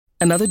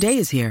Another day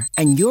is here,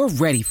 and you're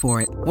ready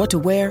for it. What to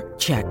wear?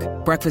 Check.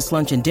 Breakfast,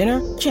 lunch, and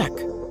dinner? Check.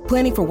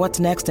 Planning for what's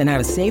next and how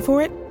to save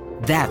for it?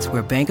 That's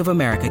where Bank of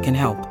America can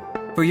help.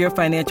 For your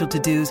financial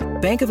to-dos,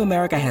 Bank of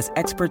America has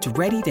experts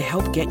ready to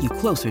help get you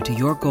closer to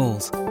your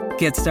goals.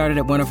 Get started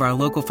at one of our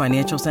local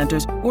financial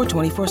centers or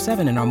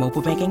 24/7 in our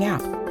mobile banking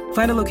app.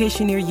 Find a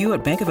location near you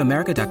at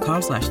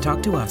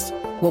bankofamerica.com/talktous.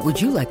 What would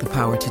you like the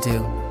power to do?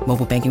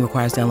 Mobile banking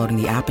requires downloading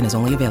the app and is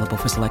only available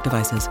for select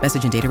devices.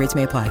 Message and data rates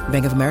may apply.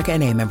 Bank of America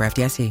N.A., member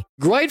FDIC.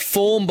 Great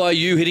form by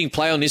you hitting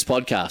play on this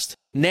podcast.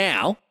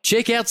 Now,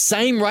 check out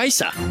Same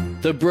Racer,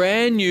 the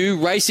brand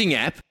new racing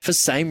app for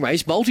same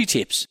race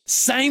multi-tips.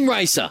 Same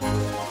Racer.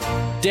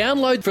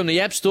 Download from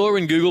the App Store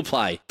and Google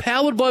Play.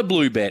 Powered by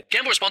Bluebet.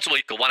 Gamble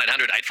responsibly. Call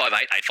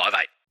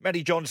 1-800-858-858.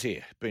 Matty Johns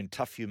here. Been a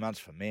tough few months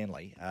for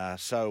Manly.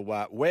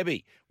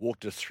 Webby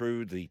walked us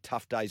through the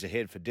tough days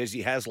ahead for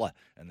Desi Hasler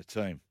and the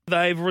team.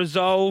 They've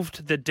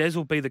resolved that Des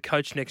will be the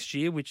coach next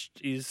year, which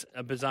is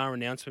a bizarre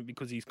announcement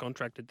because he's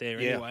contracted there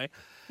anyway.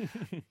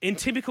 In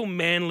typical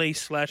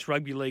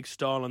Manly/rugby league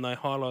style, and they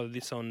highlighted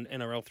this on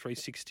NRL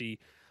 360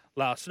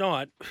 last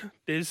night,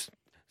 there's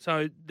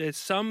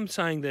some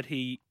saying that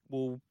he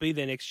will be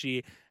there next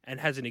year and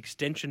has an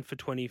extension for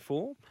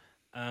 24.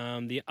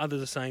 The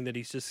others are saying that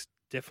he's just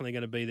definitely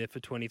going to be there for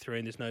 23,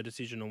 and there's no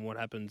decision on what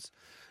happens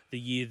the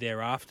year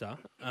thereafter.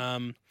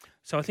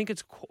 So I think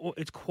it's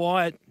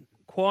quiet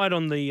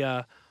on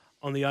the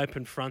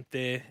open front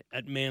there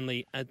at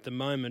Manly at the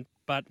moment,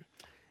 but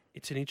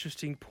it's an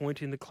interesting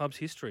point in the club's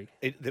history.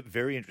 The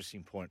very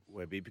interesting point,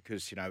 Webby,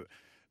 because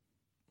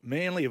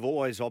Manly have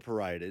always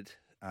operated.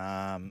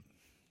 How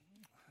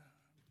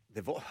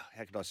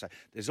can I say?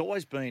 There's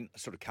always been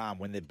sort of calm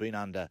when they've been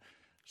under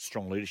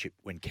strong leadership.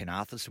 When Ken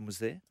Arthurson was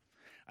there.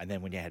 And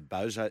then when you had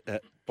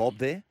Bob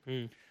there,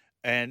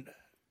 and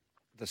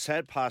the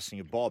sad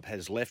passing of Bob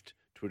has left,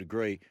 to a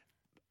degree,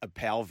 a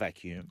power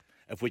vacuum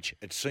of which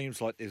it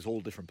seems like there's all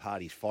different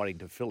parties fighting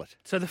to fill it.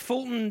 So the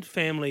Fulton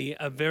family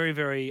are very,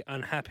 very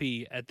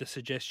unhappy at the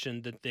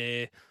suggestion that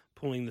they're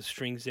pulling the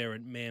strings there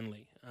at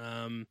Manly.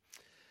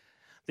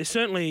 There's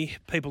certainly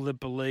people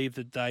that believe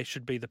that they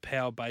should be the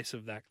power base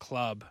of that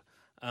club.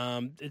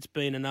 It's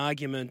been an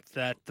argument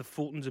that the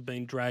Fultons have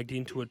been dragged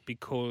into it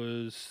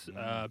because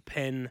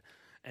Penn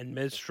and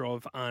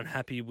Mestrov aren't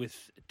happy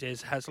with Des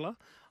Hasler.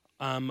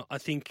 I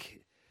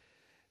think,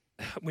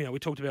 we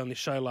talked about on this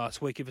show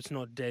last week, if it's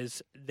not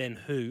Des, then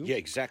who? Yeah,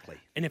 exactly.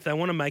 And if they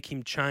want to make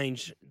him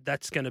change,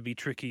 that's going to be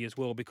tricky as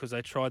well, because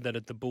they tried that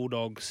at the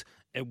Bulldogs.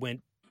 It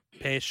went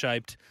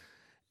pear-shaped,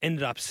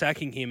 ended up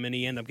sacking him, and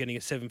he ended up getting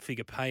a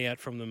 7-figure payout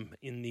from them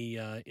in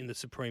the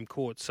Supreme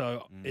Court.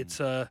 So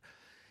it's a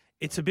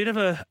bit of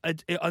I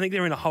think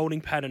they're in a holding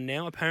pattern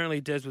now.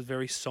 Apparently Des was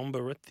very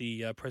somber at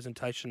the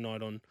presentation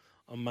night on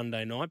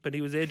Monday night, but he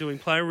was there doing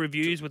player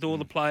reviews with all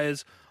the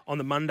players on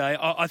the Monday.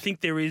 I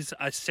think there is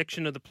a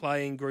section of the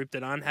playing group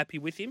that aren't happy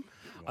with him.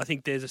 I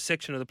think there's a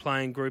section of the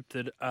playing group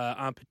that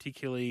aren't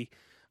particularly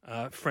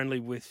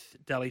friendly with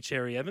Daly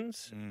Cherry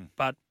Evans,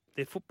 but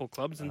they're football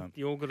clubs, and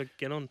you all got to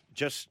get on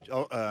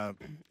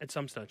at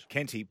some stage.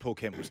 Paul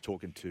Kent was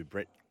talking to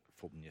Brett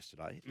Fulton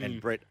yesterday, and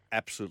Brett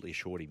absolutely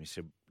assured him. He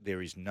said,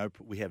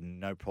 we have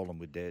no problem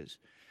with Des.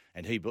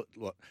 And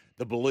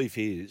the belief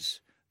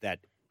is that,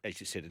 as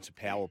you said, it's a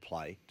power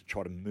play to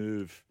try to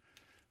move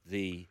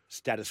the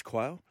status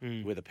quo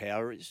where the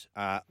power is.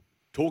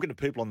 Talking to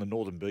people on the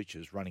northern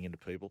beaches, running into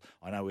people,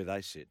 I know where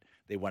they sit.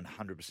 They're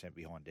 100%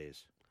 behind Des.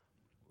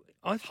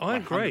 I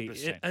agree.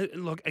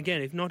 Look,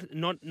 again, if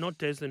not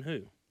Des, then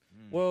who?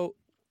 Well,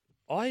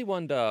 I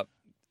wonder,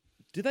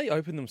 do they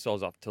open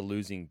themselves up to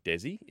losing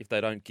Desi if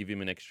they don't give him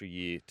an extra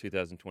year,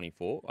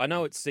 2024? I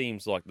know it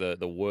seems like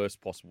the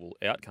worst possible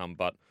outcome,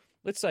 but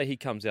let's say he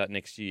comes out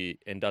next year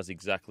and does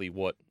exactly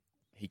what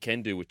he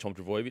can do with Tom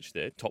Trbojevic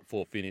there, top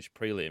 4 finish,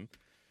 prelim.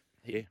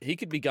 He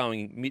could be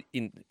going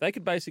they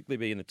could basically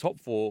be in the top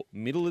 4,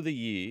 middle of the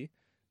year,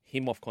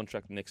 him off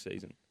contract next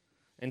season.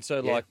 And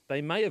so,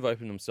 they may have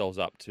opened themselves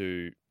up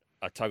to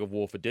a tug of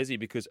war for Desi,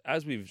 because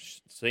as we've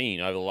seen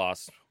over the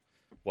last,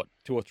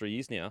 2 or 3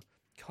 years now,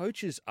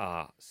 coaches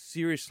are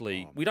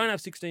seriously... we don't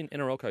have 16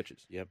 NRL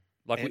coaches. Yep.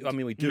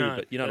 We do,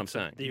 but you know what I'm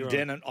saying.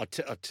 Dan, I'll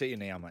tell you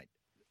now, mate,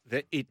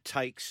 that it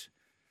takes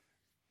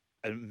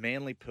a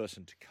Manly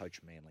person to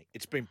coach Manly.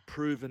 It's been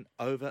proven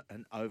over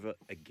and over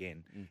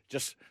again.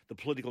 Just the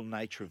political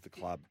nature of the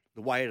club,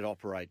 the way it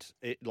operates.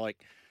 As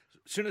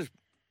soon as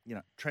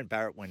Trent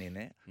Barrett went in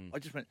there, I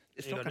just went,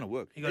 it's not going to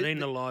work. He got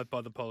eaten alive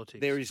by the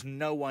politics. There is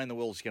no way in the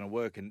world it's going to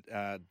work. And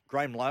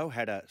Graham Lowe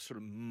had a sort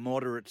of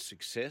moderate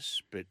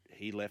success, but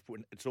he left.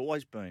 It's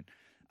always been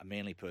a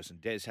Manly person.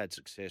 Des had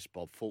success.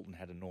 Bob Fulton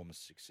had enormous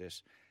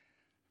success.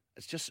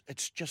 It's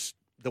just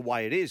the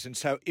way it is. And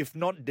so if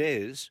not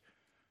Des,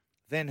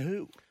 then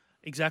who?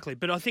 Exactly.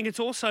 But I think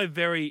it's also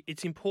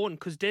it's important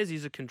because Des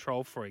is a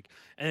control freak.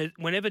 And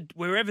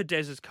wherever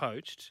Des is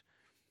coached,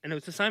 and it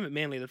was the same at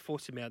Manly that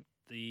forced him out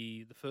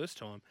the first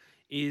time,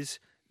 is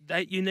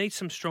that you need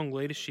some strong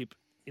leadership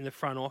in the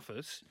front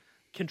office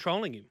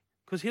controlling him,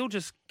 because he'll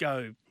just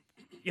go,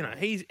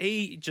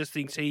 he just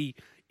thinks he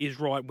is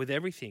right with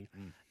everything.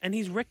 And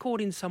his record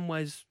in some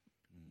ways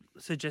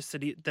suggests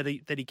that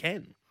he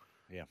can.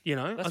 Yeah. You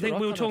know, That's I think what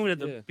I we were kind talking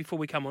of- about before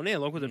we come on air.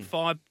 Like, was it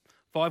five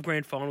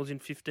grand finals in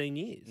 15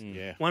 years?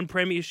 Yeah. Won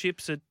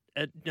premierships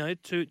at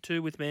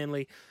two with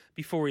Manly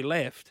before he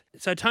left.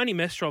 So Tony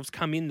Mestrov's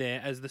come in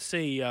there as the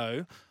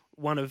CEO.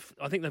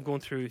 I think they've gone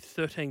through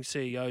 13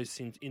 CEOs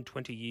in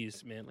 20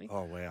 years, Manly.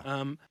 Oh,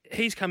 wow.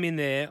 He's come in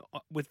there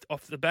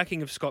off the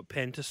backing of Scott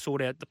Penn to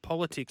sort out the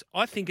politics.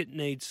 I think it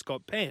needs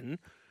Scott Penn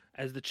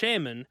as the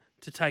chairman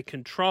to take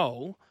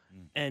control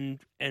and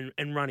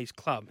run his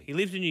club. He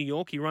lives in New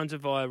York. He runs it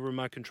via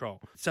remote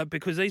control. So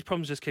because these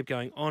problems just keep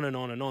going on and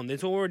on and on,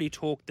 there's already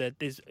talk that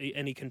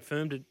and he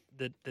confirmed it,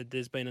 that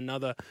there's been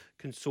another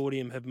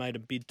consortium have made a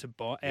bid to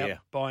buy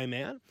him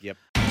out. Yep.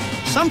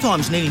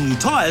 Sometimes needing new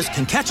tyres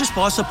can catch us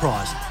by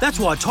surprise. That's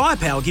why Tyre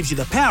Power gives you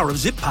the power of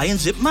Zip Pay and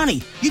Zip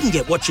Money. You can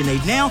get what you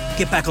need now,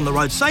 get back on the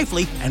road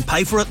safely and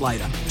pay for it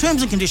later.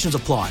 Terms and conditions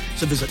apply.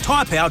 So visit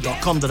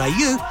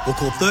tyrepower.com.au or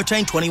call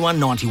 13 21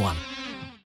 91.